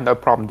yourself, and I have no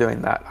problem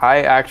doing that.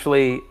 I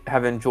actually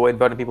have enjoyed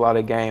voting people out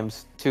of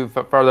games to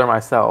further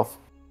myself.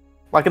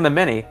 Like in the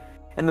mini.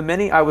 In the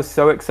mini, I was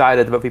so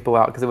excited to vote people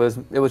out because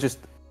it was just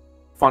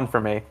fun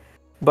for me.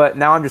 But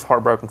now I'm just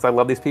heartbroken because I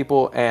love these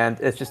people, and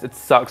it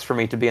sucks for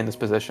me to be in this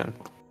position.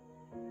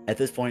 At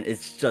this point,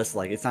 it's just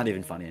like, it's not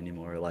even funny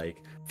anymore.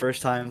 Like,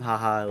 first time,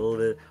 haha, a little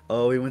bit.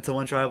 Oh, we went to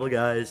one tribal,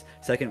 guys.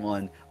 Second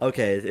one,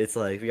 okay, it's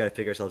like, we gotta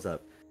pick ourselves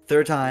up.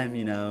 Third time,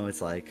 you know, it's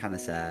like, kind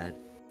of sad.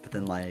 But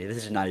then, like, this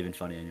is not even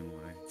funny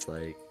anymore. It's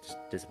like, just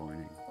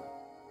disappointing.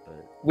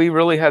 But We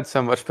really had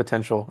so much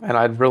potential, and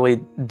I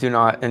really do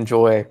not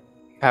enjoy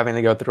having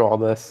to go through all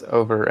this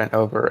over and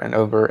over and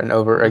over and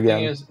over The again.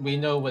 thing is, we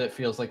know what it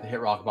feels like to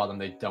hit rock bottom.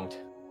 They don't.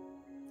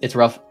 It's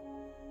rough.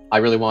 I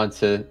really wanted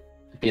to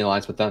be in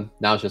alliance with them.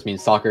 Now it just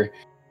means Soccer.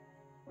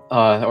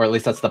 Or at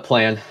least that's the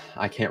plan.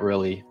 I can't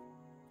really...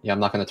 Yeah, I'm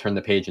not going to turn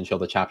the page until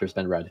the chapter's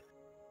been read.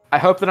 I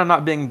hope that I'm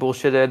not being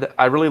bullshitted.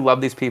 I really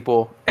love these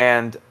people,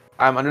 and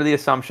I'm under the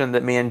assumption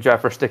that me and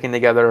Jeff are sticking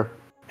together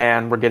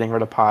and we're getting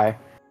rid of Pi.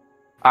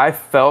 I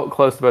felt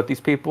close to both these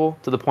people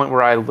to the point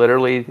where I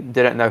literally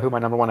didn't know who my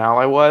number one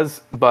ally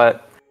was,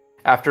 but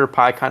after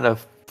Pi kind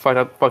of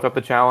fucked up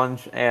the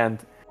challenge and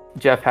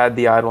Jeff had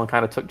the idol and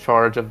kind of took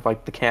charge of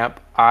like the camp,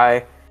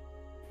 I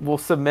will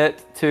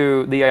submit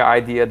to the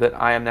idea that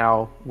I am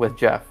now with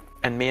Jeff,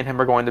 and me and him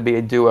are going to be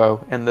a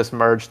duo in this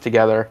merge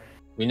together.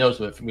 We know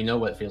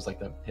what it feels like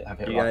to have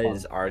hit you rock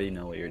guys bottom. already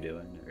know what you're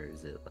doing, or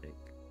is it like...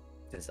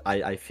 Because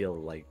I feel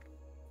like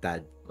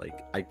that,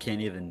 like, I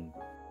can't even...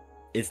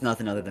 It's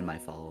nothing other than my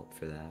fault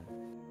for that.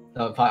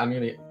 No, Pi, I'm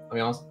gonna be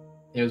honest.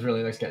 It was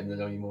really nice getting to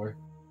know you more.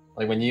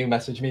 Like when you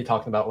messaged me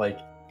talking about like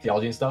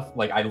theology and stuff,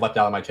 like I leapt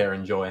out of my chair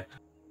in joy.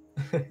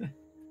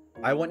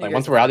 I want you like guys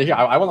once we're out of here,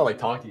 I want to like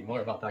talk to you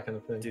more about that kind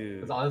of thing. Dude.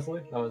 Because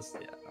honestly, that was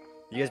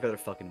You guys better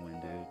fucking win,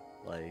 dude.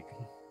 Like...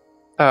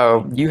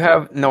 Oh, you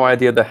have no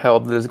idea the hell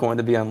that is going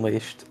to be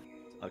unleashed.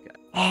 Okay.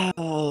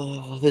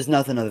 Oh, there's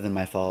nothing other than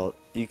my fault.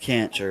 You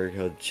can't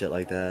sugarcoat shit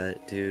like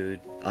that, dude.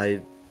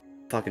 I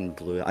fucking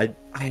blew it. I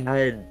don't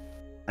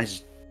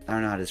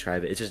know how to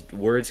describe it. It's just,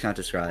 words can't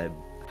describe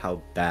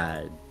how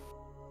bad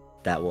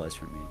that was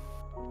for me.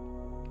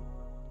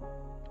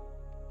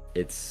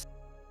 It's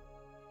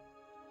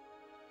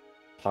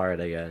hard,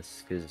 I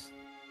guess, because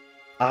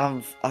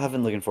I've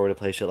been looking forward to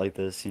play shit like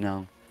this, you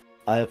know?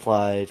 I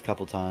applied a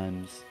couple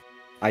times.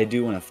 I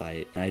do want to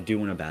fight, and I do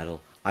want to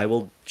battle. I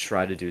will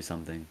try to do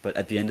something, but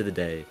at the end of the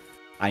day,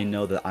 I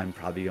know that I'm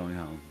probably going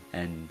home,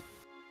 and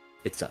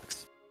it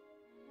sucks.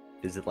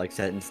 Is it like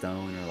set in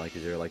stone, or like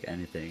is there like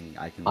anything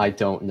I can... I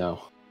don't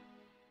know.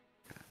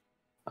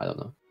 I don't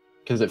know.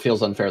 Because it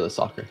feels unfair to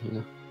Soccer, you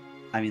know?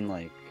 I mean,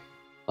 like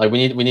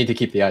we need to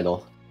keep the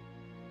idol.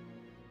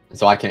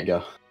 So I can't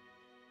go.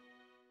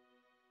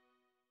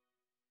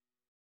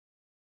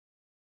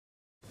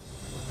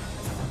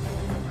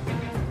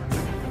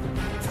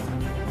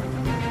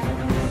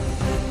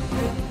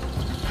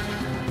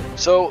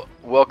 So,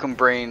 welcome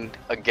Brain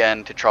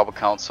again to Tribal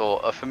Council,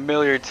 a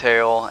familiar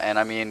tale, and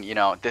I mean, you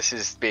know, this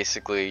is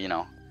basically, you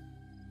know,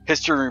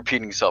 history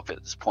repeating itself at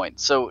this point.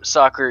 So,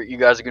 Soccer, you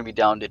guys are going to be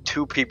down to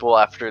 2 people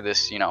after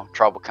this, you know,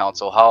 Tribal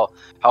Council.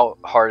 How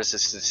hard is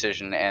this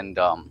decision, and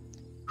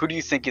who do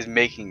you think is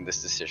making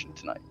this decision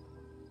tonight?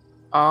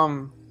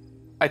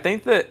 I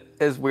think that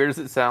as weird as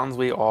it sounds,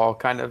 we all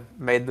kind of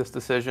made this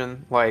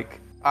decision. Like,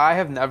 I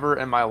have never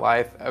in my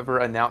life ever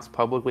announced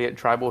publicly at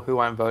Tribal who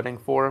I'm voting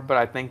for, but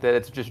I think that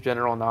it's just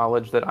general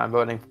knowledge that I'm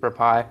voting for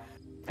Pi.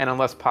 And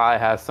unless Pi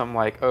has some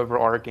like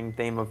overarching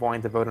theme of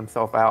wanting to vote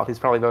himself out, he's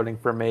probably voting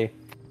for me.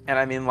 And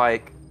I mean,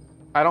 like,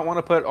 I don't want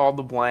to put all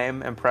the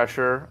blame and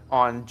pressure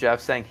on Jeff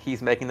saying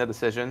he's making the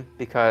decision,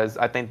 because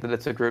I think that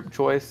it's a group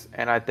choice,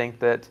 and I think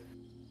that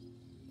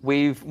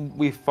we've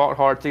fought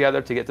hard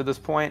together to get to this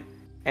point,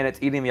 and it's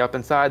eating me up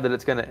inside that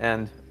it's going to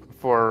end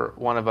for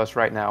one of us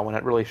right now when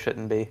it really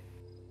shouldn't be.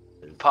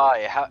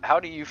 Pi, how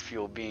do you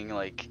feel being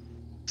like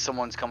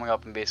someone's coming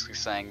up and basically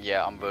saying,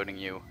 yeah, I'm voting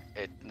you,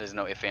 there's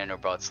no if and no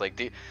buts?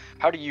 Like,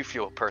 how do you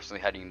feel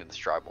personally heading into this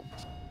tribal?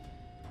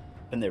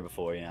 Been there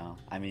before, you know.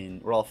 I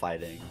mean, we're all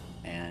fighting,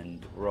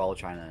 and we're all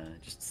trying to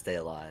just stay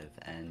alive.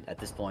 And at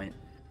this point,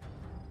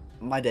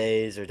 my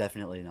days are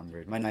definitely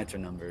numbered. My nights are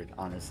numbered,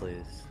 honestly.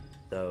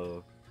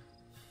 So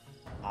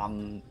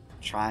I'm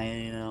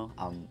trying, you know.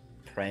 I'm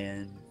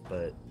praying,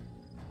 but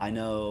I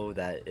know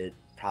that it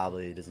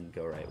probably doesn't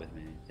go right with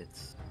me.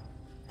 It's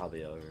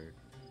probably over.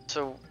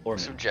 So me.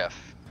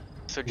 Jeff,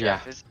 Yeah.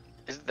 is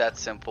it that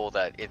simple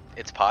that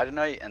it's pie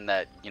tonight, and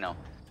that, you know,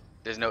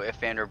 there's no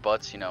if and or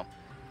buts, you know,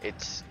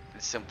 it's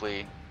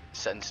simply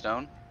set in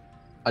stone?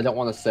 I don't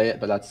want to say it,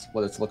 but that's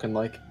what it's looking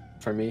like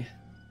for me.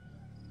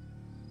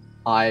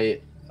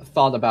 I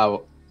thought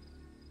about,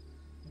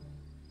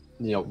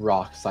 you know,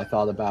 rocks. I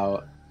thought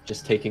about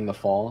just taking the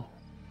fall,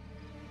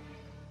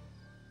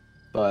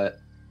 but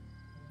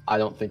I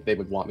don't think they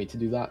would want me to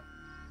do that.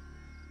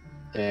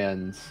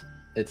 And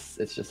it's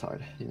just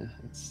hard, you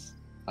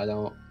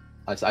know.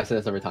 I say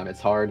this every time.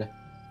 It's hard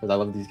because I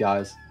love these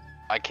guys.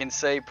 I can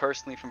say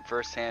personally from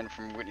firsthand,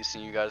 from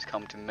witnessing you guys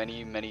come to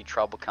many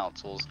tribal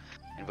councils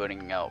and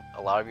voting out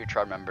a lot of your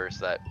tribe members,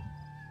 that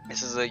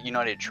this is a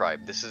united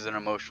tribe. This is an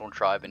emotional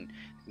tribe, and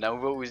no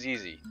vote was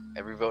easy.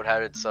 Every vote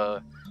had its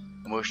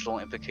emotional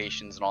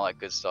implications and all that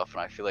good stuff,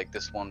 and I feel like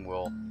this one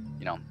will,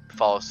 you know,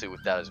 follow suit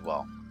with that as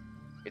well.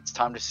 It's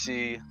time to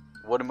see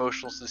what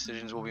emotional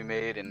decisions will be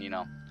made and, you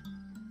know,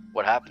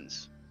 what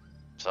happens.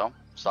 So,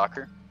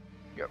 Soccer,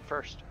 you're up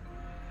first.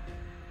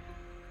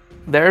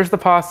 There's the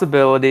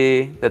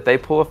possibility that they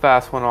pull a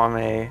fast one on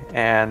me,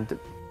 and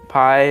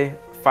Pi,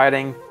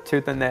 fighting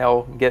tooth and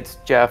nail, gets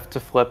Jeff to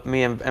flip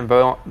me and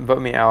vote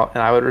me out,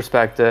 and I would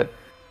respect it.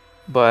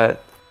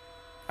 But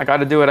I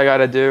gotta do what I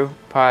gotta do.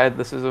 Pi,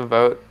 this is a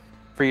vote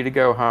for you to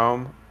go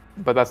home,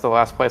 but that's the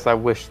last place I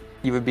wish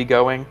you would be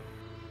going.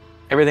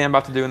 Everything I'm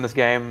about to do in this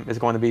game is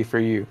going to be for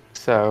you,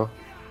 so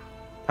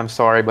I'm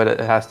sorry, but it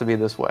has to be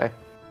this way.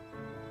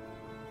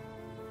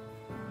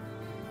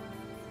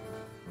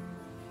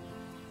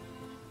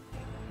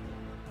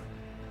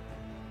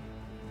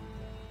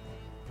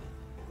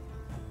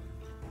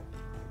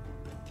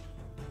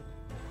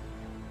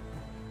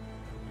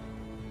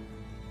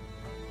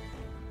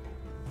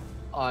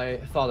 I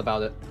thought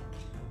about it,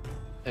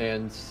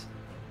 and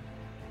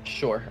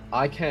sure,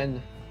 I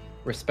can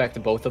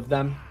respect both of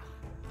them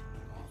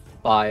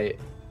by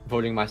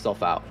voting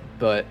myself out,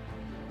 but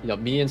you know,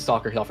 me and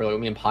Stalker hit off really well,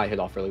 me and Pi hit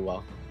off really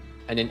well,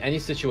 and in any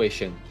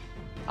situation,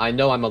 I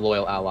know I'm a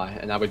loyal ally,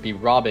 and I would be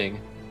robbing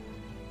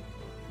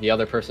the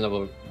other person of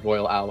a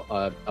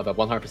of a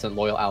 100%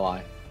 loyal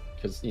ally,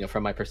 because, you know,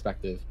 from my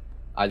perspective,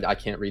 I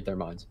can't read their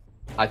minds.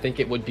 I think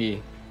it would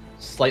be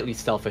slightly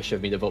selfish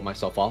of me to vote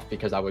myself off,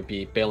 because I would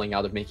be bailing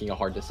out of making a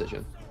hard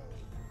decision,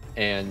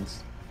 and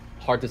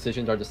hard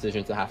decisions are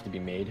decisions that have to be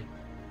made,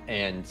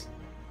 and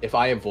if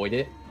I avoid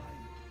it,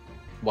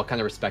 what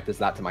kind of respect is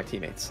that to my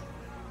teammates?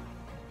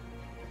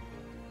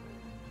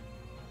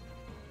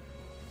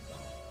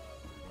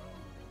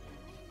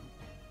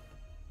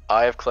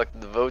 I have collected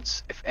the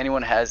votes. If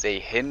anyone has a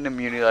hidden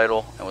immunity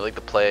idol and would like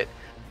to play it,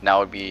 now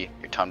would be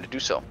your time to do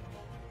so.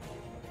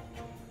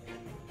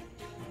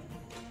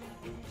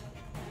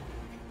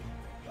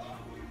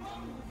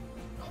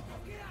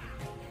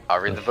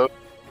 I'll read the vote.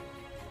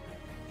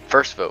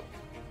 First vote.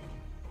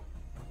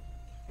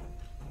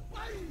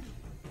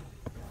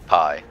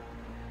 Pi.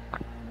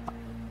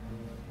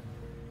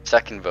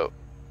 Second vote.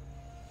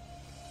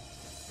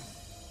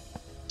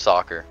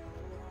 Soccer.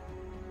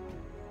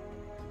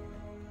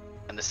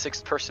 And the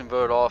sixth person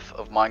vote off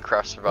of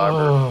Minecraft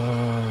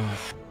Survivor.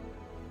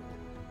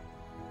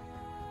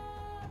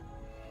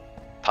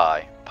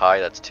 Pi. Pi,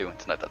 that's 2.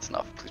 Tonight, that's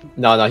enough. Please.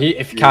 No,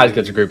 if Kaz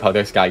gets a group hug,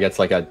 this guy gets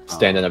like a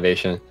standing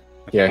ovation.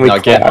 Yeah, now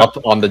get up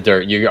on the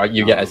dirt. You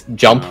get a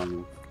jump.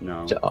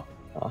 No.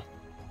 Come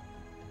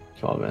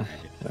on, man.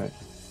 Alright.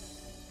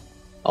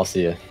 I'll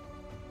see you.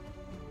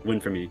 Win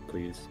for me,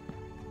 please.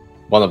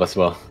 One of us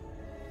will.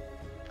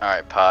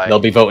 Alright, Pi. They'll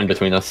be voting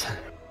between us.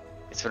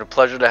 It's been a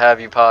pleasure to have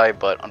you, Pi,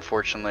 but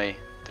unfortunately,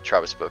 the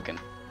tribe has spoken.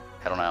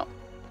 Head on out.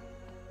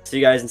 See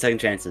you guys in second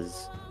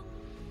chances.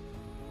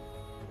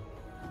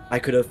 I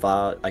could have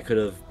fought. I could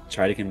have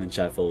tried to convince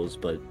Shuffles,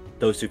 but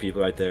those two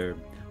people right there,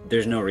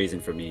 there's no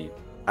reason for me.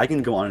 I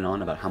can go on and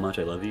on about how much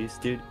I love these,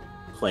 dude.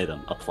 Play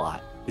them,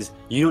 apply. Because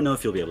you don't know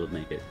if you'll be able to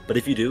make it. But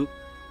if you do,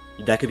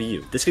 that could be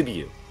you. This could be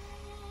you.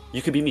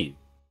 You could be me.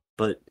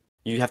 But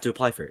you have to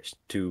apply first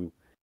to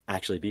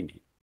actually be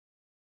me.